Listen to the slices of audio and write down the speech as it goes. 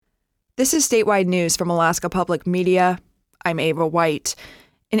This is statewide news from Alaska Public Media. I'm Ava White.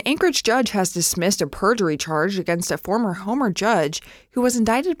 An Anchorage judge has dismissed a perjury charge against a former Homer judge who was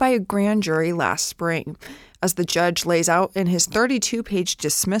indicted by a grand jury last spring. As the judge lays out in his 32-page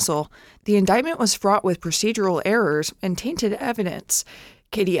dismissal, the indictment was fraught with procedural errors and tainted evidence.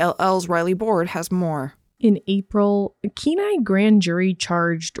 KDLL's Riley Board has more. In April, a Kenai grand jury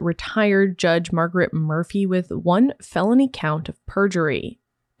charged retired Judge Margaret Murphy with one felony count of perjury.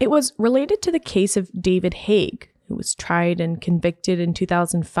 It was related to the case of David Haig, who was tried and convicted in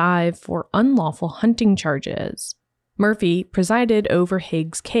 2005 for unlawful hunting charges. Murphy presided over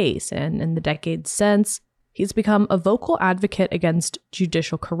Haig's case, and in the decades since, he's become a vocal advocate against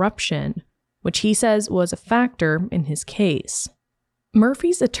judicial corruption, which he says was a factor in his case.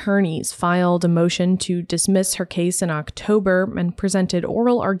 Murphy's attorneys filed a motion to dismiss her case in October and presented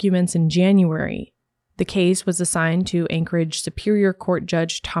oral arguments in January. The case was assigned to Anchorage Superior Court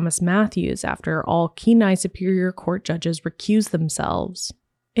Judge Thomas Matthews after all Kenai Superior Court judges recused themselves.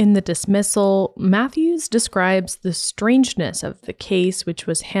 In the dismissal, Matthews describes the strangeness of the case, which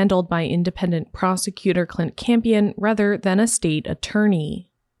was handled by independent prosecutor Clint Campion rather than a state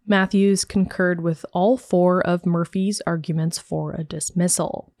attorney. Matthews concurred with all four of Murphy's arguments for a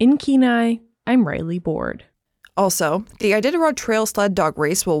dismissal. In Kenai, I'm Riley Board. Also, the Iditarod Trail Sled Dog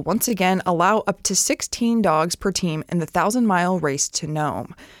Race will once again allow up to 16 dogs per team in the 1,000-mile race to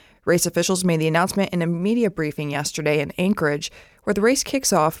Nome. Race officials made the announcement in a media briefing yesterday in Anchorage, where the race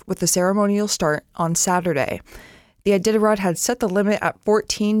kicks off with the ceremonial start on Saturday. The Iditarod had set the limit at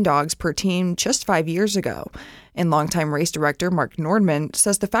 14 dogs per team just 5 years ago, and longtime race director Mark Nordman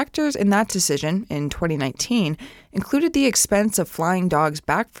says the factors in that decision in 2019 included the expense of flying dogs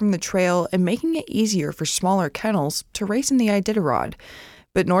back from the trail and making it easier for smaller kennels to race in the Iditarod.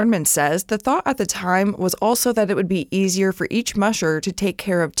 But Nordman says the thought at the time was also that it would be easier for each musher to take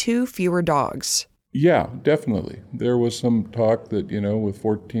care of 2 fewer dogs. Yeah, definitely. There was some talk that, with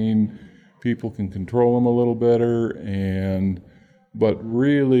 14 people can control them a little better, but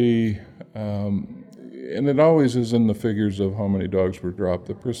really, and it always is in the figures of how many dogs were dropped.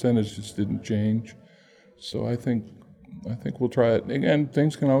 The percentage just didn't change. So I think we'll try it. Again,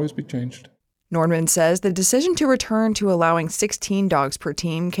 things can always be changed. Nordman says the decision to return to allowing 16 dogs per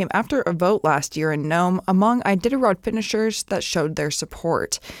team came after a vote last year in Nome among Iditarod finishers that showed their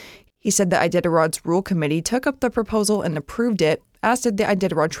support. He said the Iditarod's Rule Committee took up the proposal and approved it, as did the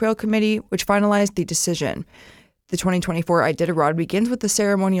Iditarod Trail Committee, which finalized the decision. The 2024 Iditarod begins with the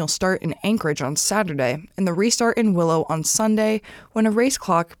ceremonial start in Anchorage on Saturday and the restart in Willow on Sunday when a race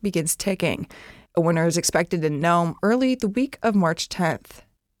clock begins ticking. A winner is expected in Nome early the week of March 10th.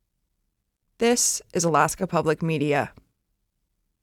 This is Alaska Public Media.